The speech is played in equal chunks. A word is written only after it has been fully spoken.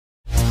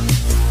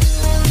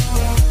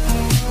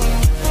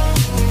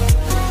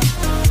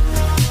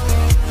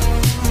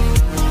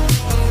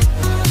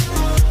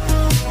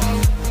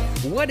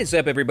What is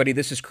up, everybody?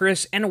 This is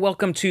Chris, and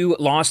welcome to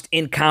Lost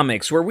in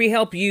Comics, where we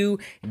help you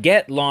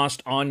get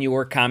lost on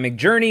your comic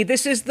journey.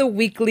 This is the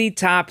weekly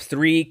top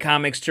 3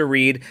 comics to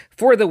read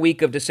for the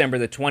week of December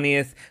the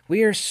 20th.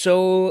 We are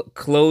so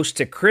close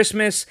to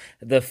Christmas,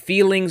 the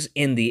feelings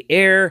in the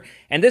air,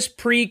 and this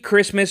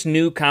pre-Christmas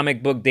new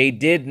comic book day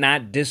did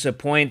not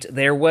disappoint.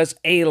 There was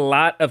a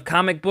lot of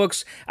comic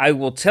books. I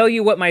will tell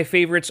you what my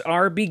favorites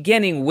are,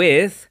 beginning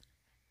with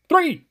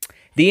 3.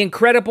 The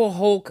Incredible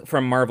Hulk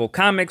from Marvel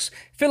Comics,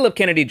 Philip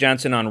Kennedy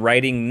Johnson on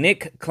writing,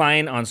 Nick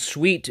Klein on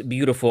sweet,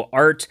 beautiful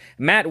art,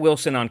 Matt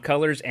Wilson on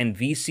colors, and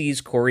VC's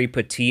Corey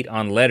Petit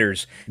on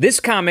letters. This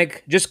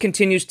comic just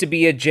continues to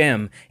be a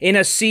gem. In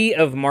a sea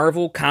of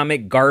Marvel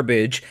comic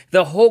garbage,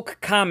 the Hulk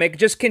comic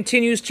just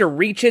continues to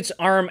reach its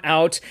arm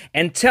out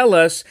and tell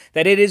us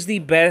that it is the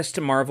best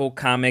Marvel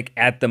comic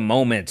at the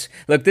moment.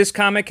 Look, this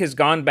comic has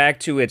gone back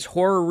to its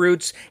horror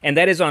roots, and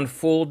that is on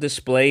full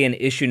display in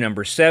issue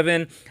number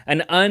 7.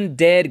 An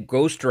undead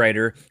Ghost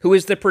Rider, who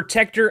is the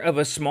protector of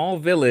a small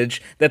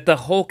village that the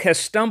Hulk has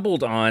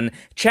stumbled on,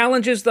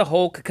 challenges the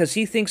Hulk because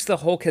he thinks the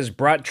Hulk has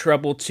brought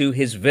trouble to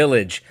his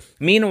village.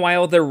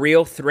 Meanwhile, the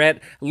real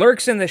threat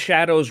lurks in the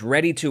shadows,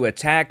 ready to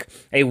attack.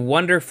 A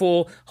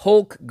wonderful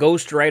Hulk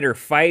Ghost Rider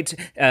fight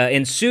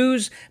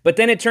ensues, but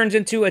then it turns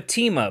into a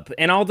team-up,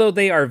 and although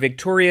they are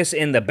victorious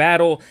in the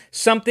battle,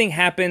 something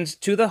happens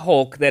to the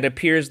Hulk that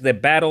appears the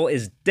battle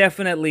is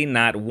definitely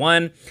not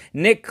won.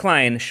 Nick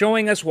Klein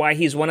showing us why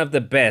he's one of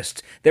the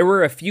best. There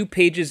were a few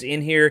pages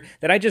in here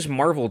that I just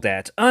marveled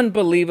at.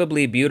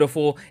 Unbelievably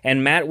beautiful,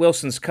 and Matt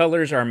Wilson's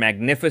colors are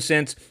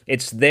magnificent.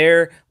 It's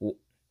there.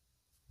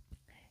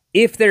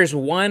 If there's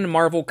one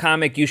Marvel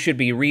comic you should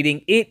be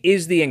reading, it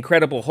is The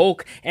Incredible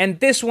Hulk, and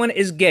this one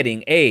is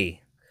getting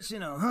a...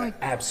 I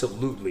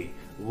absolutely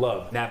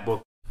love that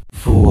book.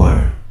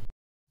 4.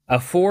 A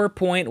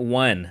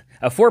 4.1.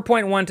 A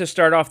 4.1 to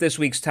start off this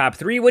week's top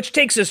 3, which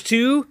takes us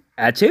to...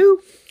 a 2.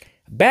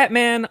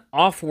 Batman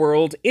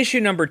Off-World,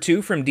 issue number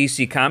 2 from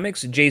DC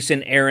Comics,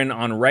 Jason Aaron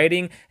on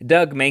writing,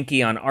 Doug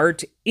Mankey on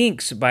art,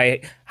 inks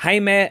by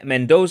Jaime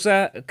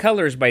Mendoza,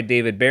 colors by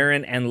David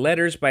Barron, and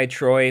letters by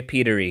Troy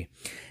Petery.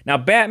 Now,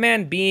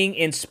 Batman being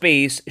in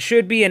space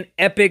should be an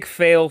epic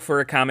fail for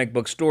a comic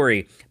book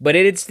story, but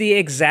it's the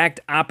exact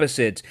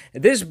opposite.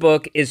 This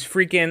book is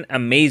freaking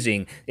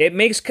amazing. It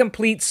makes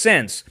complete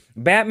sense.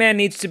 Batman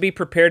needs to be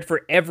prepared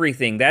for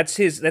everything. That's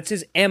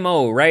his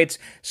MO, right?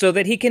 So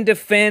that he can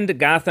defend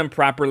Gotham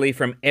properly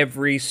from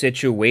every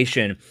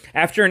situation.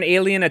 After an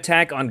alien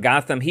attack on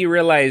Gotham, he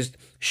realized,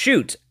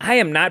 shoot, I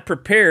am not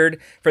prepared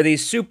for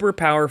these super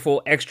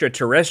powerful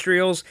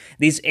extraterrestrials,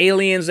 these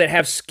aliens that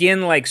have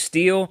skin like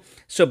steel.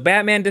 So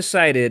Batman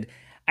decided,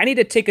 I need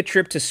to take a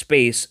trip to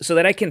space so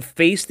that I can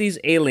face these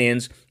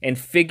aliens and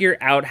figure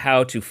out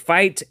how to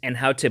fight and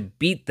how to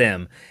beat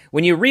them.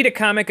 When you read a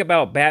comic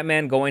about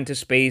Batman going to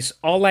space,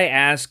 all I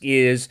ask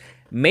is,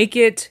 make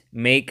it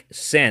make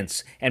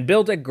sense and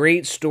build a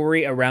great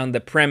story around the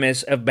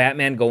premise of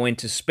Batman going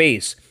to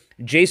space.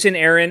 Jason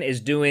Aaron is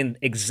doing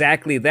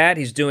exactly that.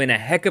 He's doing a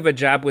heck of a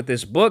job with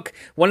this book.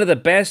 One of the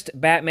best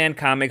Batman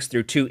comics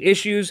through 2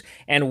 issues,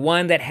 and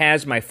one that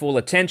has my full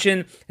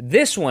attention.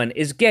 This one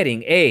is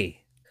getting a...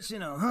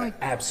 I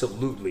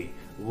absolutely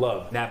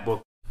love that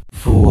book.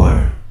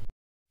 4.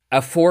 A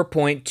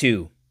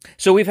 4.2.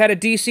 So we've had a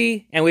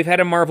DC and we've had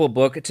a Marvel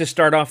book to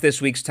start off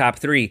this week's top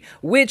 3.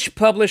 Which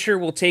publisher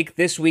will take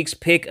this week's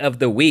pick of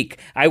the week?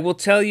 I will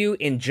tell you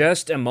in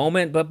just a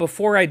moment, but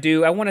before I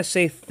do, I want to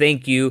say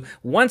thank you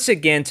once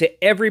again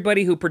to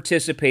everybody who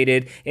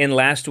participated in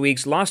last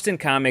week's Lost in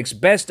Comics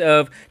Best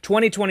of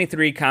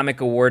 2023 Comic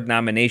Award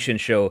nomination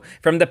show.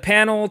 From the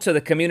panel to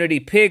the community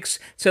picks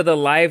to the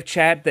live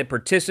chat that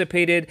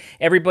participated,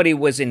 everybody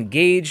was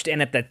engaged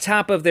and at the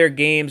top of their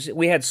games.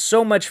 We had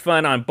so much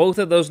fun on both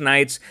of those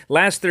nights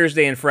last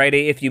Thursday and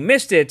Friday. If you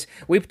missed it,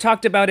 we've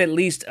talked about at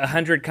least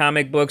 100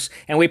 comic books,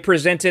 and we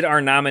presented our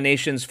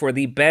nominations for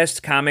the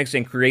best comics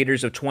and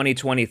creators of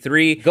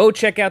 2023. Go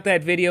check out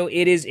that video.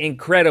 It is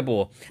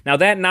incredible. Now,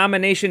 that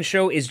nomination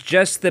show is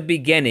just the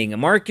beginning.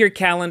 Mark your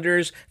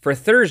calendars for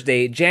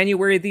Thursday,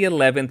 January the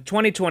 11th,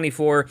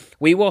 2024.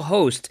 We will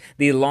host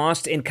the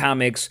Lost in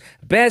Comics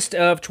Best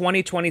of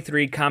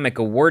 2023 Comic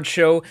Award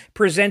show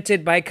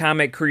presented by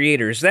comic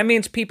creators. That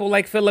means people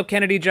like Philip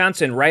Kennedy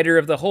Johnson, writer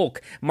of The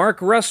Hulk,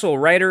 Mark Russell,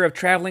 writer of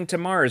Traveling to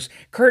Mars,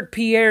 Kurt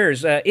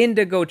Pierre's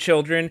Indigo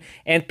Children,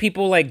 and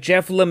people like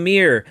Jeff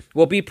Lemire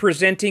will be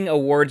presenting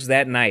awards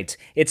that night.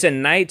 It's a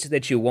night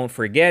that you won't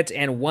forget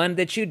and one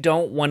that you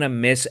don't want to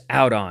miss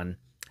out on.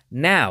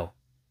 Now,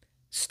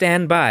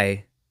 stand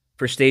by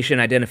for station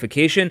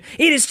identification.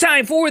 It is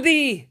time for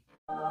the...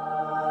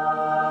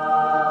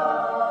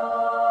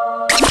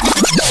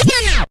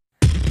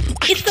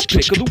 It's the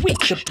pick of the week,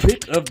 the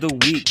pick of the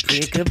week,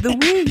 pick of the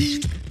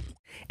week.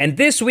 And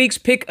this week's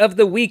pick of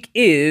the week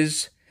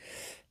is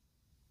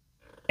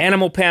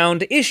Animal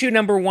Pound, issue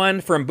number 1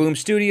 from Boom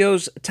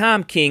Studios,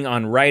 Tom King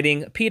on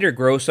writing, Peter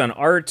Gross on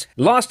art,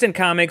 Lost in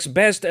Comics,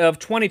 Best of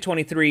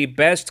 2023,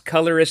 Best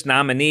Colorist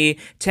nominee,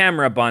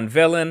 Tamara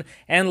Bonvillain,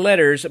 and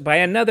letters by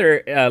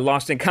another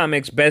Lost in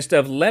Comics Best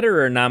of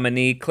Letterer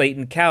nominee,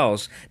 Clayton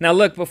Cowles. Now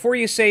look, before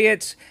you say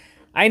it,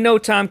 I know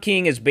Tom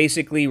King is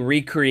basically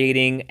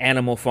recreating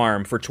Animal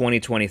Farm for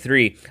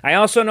 2023. I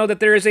also know that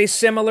there is a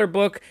similar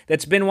book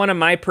that's been one of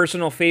my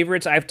personal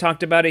favorites. I've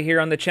talked about it here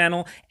on the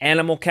channel,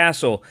 Animal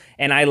Castle,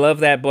 and I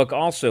love that book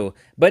also.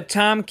 But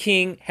Tom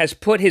King has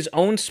put his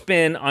own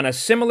spin on a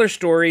similar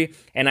story,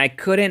 and I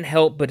couldn't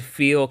help but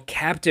feel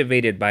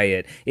captivated by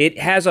it. It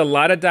has a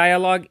lot of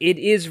dialogue. It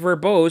is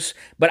verbose,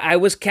 but I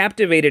was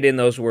captivated in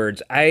those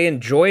words. I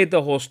enjoyed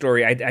the whole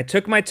story. I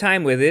took my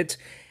time with it.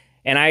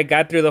 And I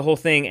got through the whole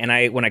thing,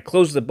 and when I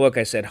closed the book,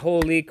 I said,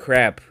 holy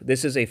crap,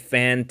 this is a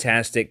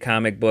fantastic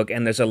comic book,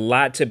 and there's a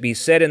lot to be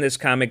said in this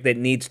comic that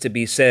needs to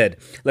be said.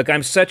 Look,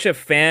 I'm such a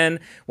fan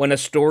when a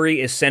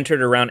story is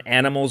centered around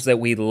animals that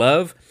we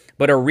love,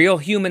 but a real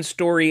human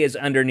story is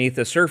underneath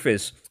the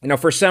surface. You know,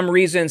 for some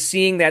reason,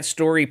 seeing that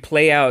story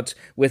play out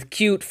with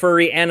cute,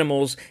 furry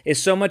animals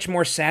is so much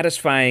more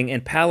satisfying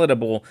and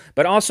palatable,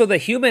 but also the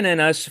human in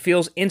us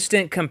feels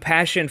instant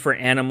compassion for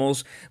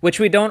animals, which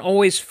we don't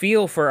always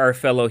feel for our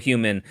fellow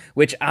human,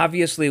 which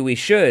obviously we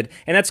should,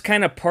 and that's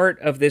kind of part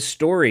of this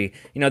story.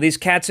 You know, these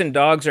cats and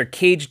dogs are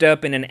caged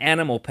up in an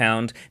animal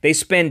pound. They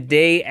spend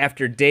day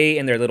after day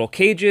in their little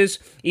cages,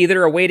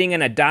 either awaiting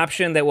an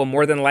adoption that will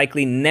more than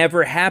likely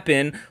never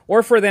happen,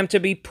 or for them to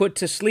be put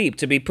to sleep,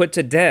 to be put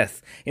to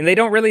death. And they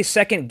don't really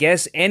second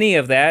guess any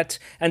of that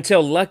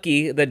until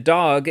Lucky, the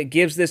dog,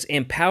 gives this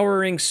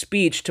empowering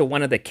speech to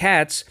one of the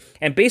cats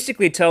and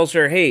basically tells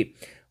her, hey,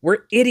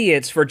 we're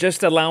idiots for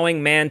just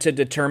allowing man to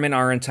determine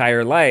our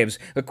entire lives.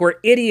 Look, we're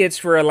idiots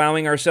for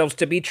allowing ourselves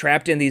to be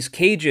trapped in these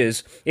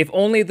cages. If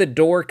only the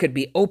door could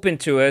be open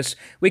to us,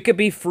 we could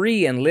be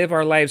free and live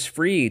our lives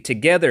free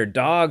together,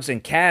 dogs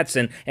and cats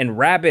and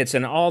rabbits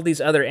and all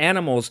these other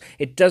animals.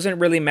 It doesn't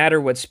really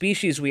matter what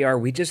species we are,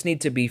 we just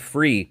need to be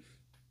free.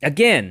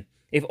 Again,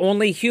 if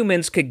only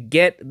humans could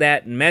get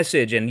that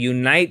message and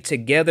unite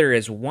together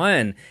as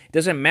one. It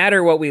doesn't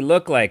matter what we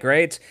look like,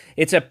 right?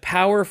 It's a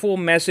powerful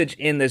message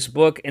in this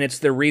book, and it's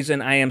the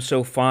reason I am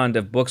so fond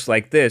of books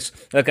like this.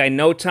 Look, I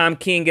know Tom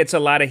King gets a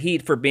lot of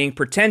heat for being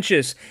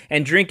pretentious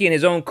and drinking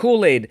his own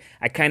Kool-Aid.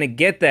 I kind of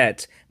get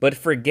that. But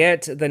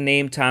forget the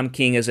name Tom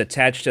King is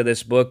attached to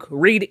this book.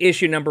 Read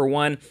issue number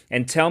 1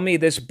 and tell me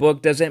this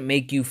book doesn't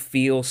make you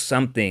feel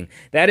something.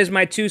 That is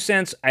my 2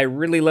 cents. I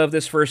really love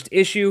this first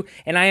issue,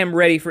 and I am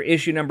ready for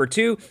issue number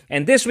 2.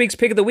 And this week's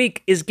pick of the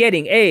week is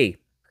getting a...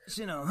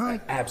 I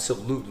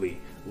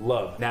absolutely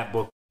love that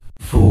book.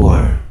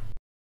 4.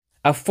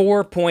 A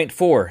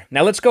 4.4.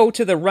 Now let's go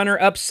to the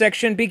runner-up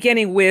section,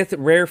 beginning with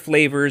Rare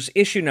Flavors,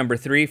 issue number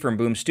 3 from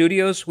Boom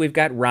Studios. We've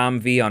got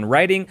Ram V on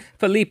writing,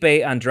 Felipe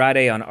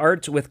Andrade on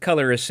art, with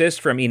color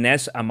assist from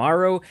Ines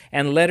Amaro,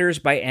 and letters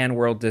by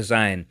Anworld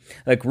Design.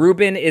 Like,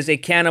 Ruben is a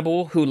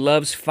cannibal who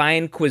loves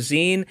fine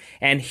cuisine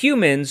and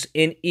humans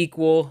in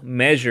equal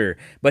measure,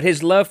 but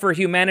his love for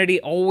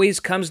humanity always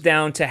comes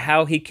down to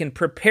how he can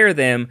prepare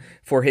them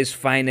for his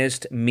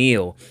finest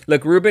meal.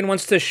 Look, Ruben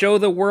wants to show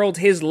the world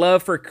his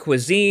love for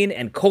cuisine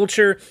and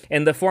culture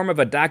in the form of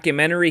a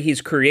documentary he's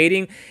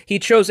creating. He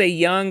chose a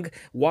young,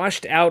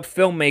 washed-out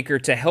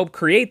filmmaker to help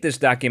create this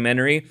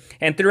documentary,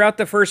 and throughout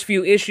the first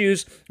few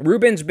issues,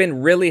 Ruben's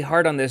been really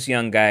hard on this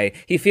young guy.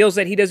 He feels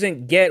that he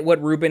doesn't get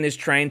what Ruben is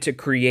trying to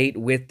create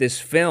with this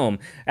film.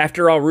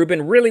 After all,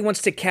 Ruben really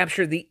wants to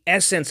capture the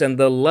essence and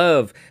the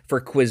love for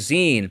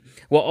cuisine.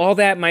 Well, all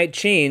that might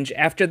change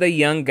after the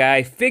young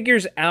guy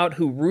figures out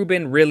who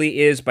Ruben really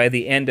is by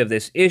the end of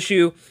this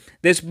issue.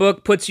 This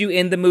book puts you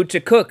in the mood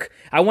to cook.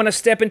 I want to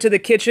step into the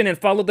kitchen and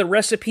follow the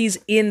recipes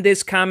in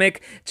this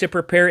comic to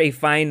prepare a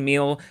fine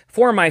meal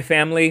for my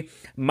family,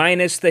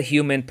 minus the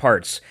human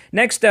parts.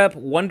 Next up,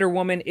 Wonder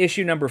Woman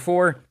issue number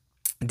 4.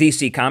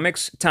 DC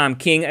Comics, Tom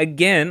King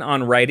again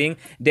on writing,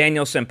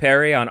 Daniel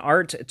Sempere on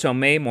art,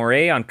 Tomei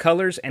Morey on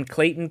colors, and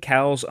Clayton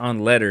Cowles on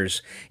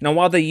letters. Now,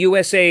 while the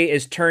USA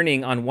is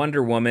turning on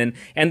Wonder Woman,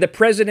 and the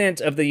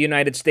President of the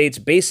United States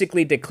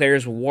basically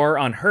declares war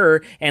on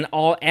her and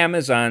all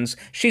Amazons,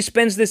 she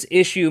spends this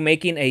issue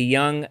making a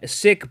young,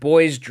 sick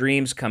boy's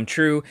dreams come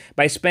true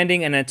by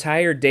spending an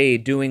entire day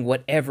doing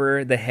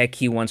whatever the heck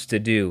he wants to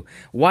do.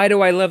 Why do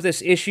I love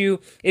this issue?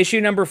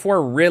 Issue number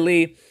 4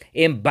 really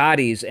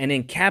embodies and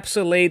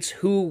encapsulates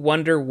who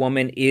Wonder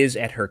Woman is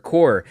at her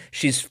core.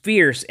 She's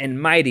fierce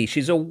and mighty.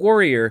 She's a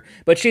warrior,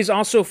 but she's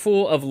also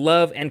full of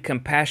love and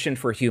compassion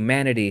for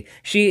humanity.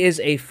 She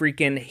is a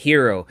freaking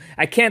hero.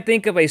 I can't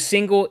think of a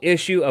single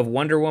issue of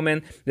Wonder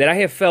Woman that I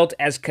have felt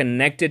as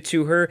connected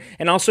to her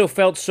and also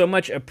felt so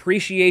much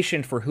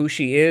appreciation for who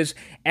she is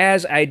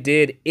as I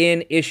did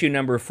in issue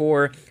number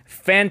 4.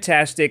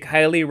 Fantastic,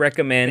 highly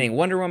recommend.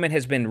 Wonder Woman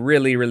has been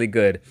really, really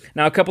good.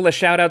 Now, a couple of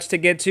shout outs to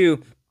get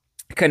to.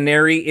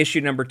 Canary,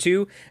 issue number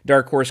 2,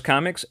 Dark Horse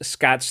Comics,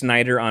 Scott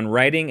Snyder on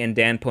writing and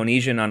Dan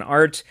Ponesian on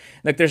art.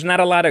 Like, there's not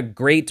a lot of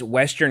great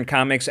Western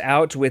comics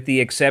out, with the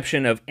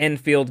exception of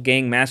Enfield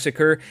Gang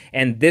Massacre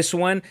and this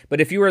one,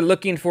 but if you are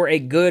looking for a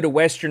good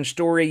Western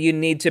story, you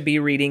need to be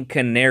reading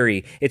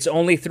Canary. It's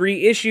only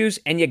 3 issues,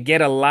 and you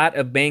get a lot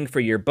of bang for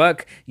your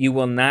buck. You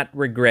will not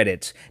regret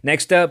it.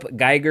 Next up,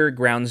 Geiger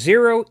Ground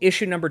Zero,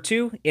 issue number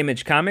 2,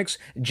 Image Comics,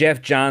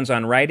 Jeff Johns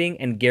on writing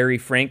and Gary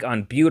Frank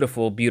on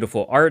beautiful,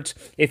 beautiful art.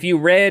 If you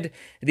read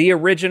the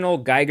original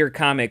Geiger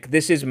comic,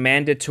 this is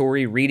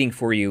mandatory reading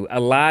for you. A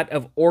lot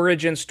of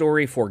origin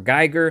story for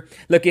Geiger.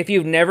 Look, if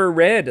you've never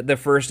read the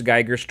first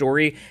Geiger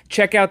story,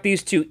 check out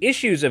these 2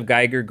 issues of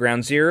Geiger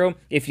Ground Zero.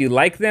 If you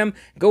like them,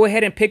 go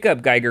ahead and pick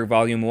up Geiger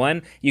Volume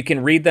 1. You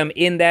can read them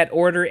in that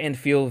order and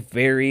feel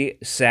very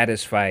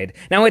satisfied.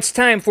 Now it's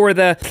time for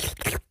the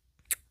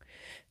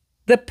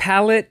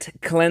palate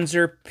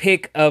cleanser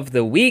pick of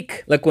the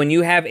week. Look, when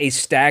you have a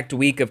stacked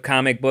week of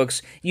comic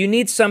books, you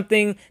need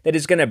something that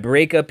is going to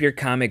break up your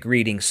comic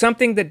reading,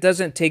 something that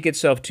doesn't take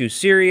itself too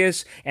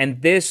serious,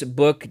 and this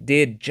book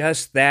did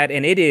just that,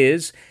 and it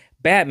is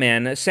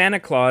Batman, Santa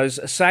Claus,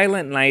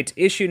 Silent Night,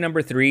 issue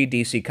number 3,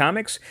 DC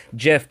Comics,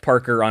 Jeff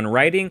Parker on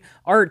writing,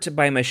 art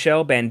by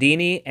Michelle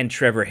Bandini and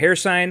Trevor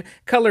Hairsine,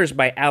 colors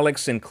by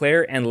Alex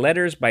Sinclair, and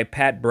letters by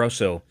Pat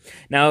Brosso.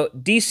 Now,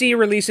 DC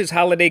releases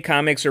holiday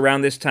comics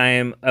around this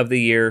time of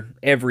the year,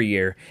 every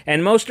year,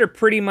 and most are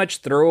pretty much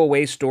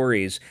throwaway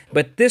stories,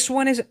 but this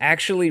one is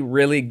actually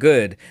really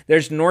good.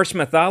 There's Norse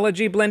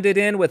mythology blended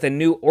in with a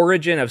new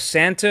origin of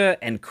Santa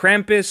and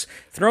Krampus,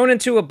 thrown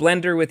into a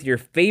blender with your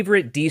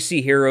favorite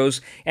DC heroes,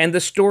 and the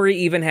story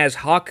even has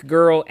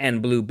Hawkgirl and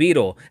Blue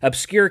Beetle,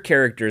 obscure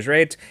characters,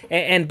 right?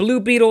 And Blue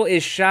Beetle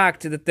is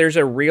shocked that there's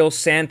a real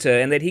Santa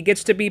and that he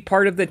gets to be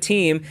part of the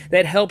team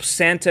that helps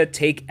Santa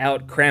take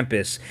out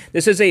Krampus.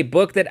 This is a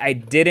book that I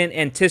didn't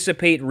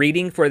anticipate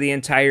reading for the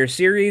entire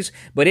series,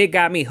 but it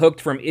got me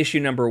hooked from issue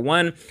number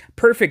 1.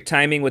 Perfect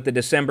timing with the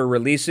December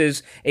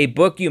releases. A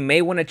book you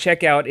may want to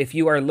check out if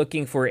you are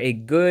looking for a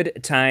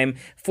good time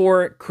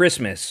for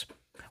Christmas.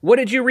 What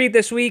did you read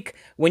this week?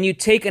 When you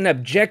take an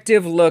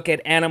objective look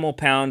at Animal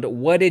Pound,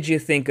 what did you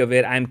think of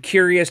it? I'm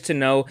curious to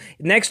know.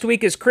 Next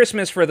week is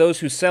Christmas for those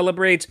who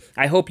celebrate.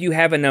 I hope you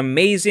have an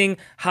amazing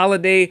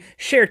holiday.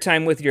 Share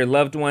time with your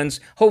loved ones.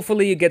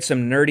 Hopefully you get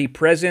some nerdy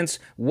presents.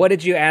 What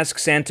did you ask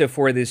Santa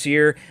for this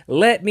year?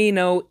 Let me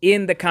know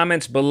in the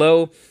comments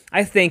below.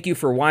 I thank you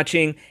for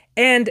watching.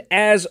 And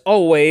as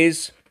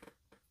always,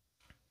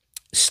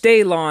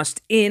 stay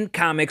lost in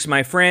comics,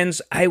 my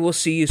friends. I will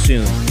see you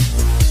soon.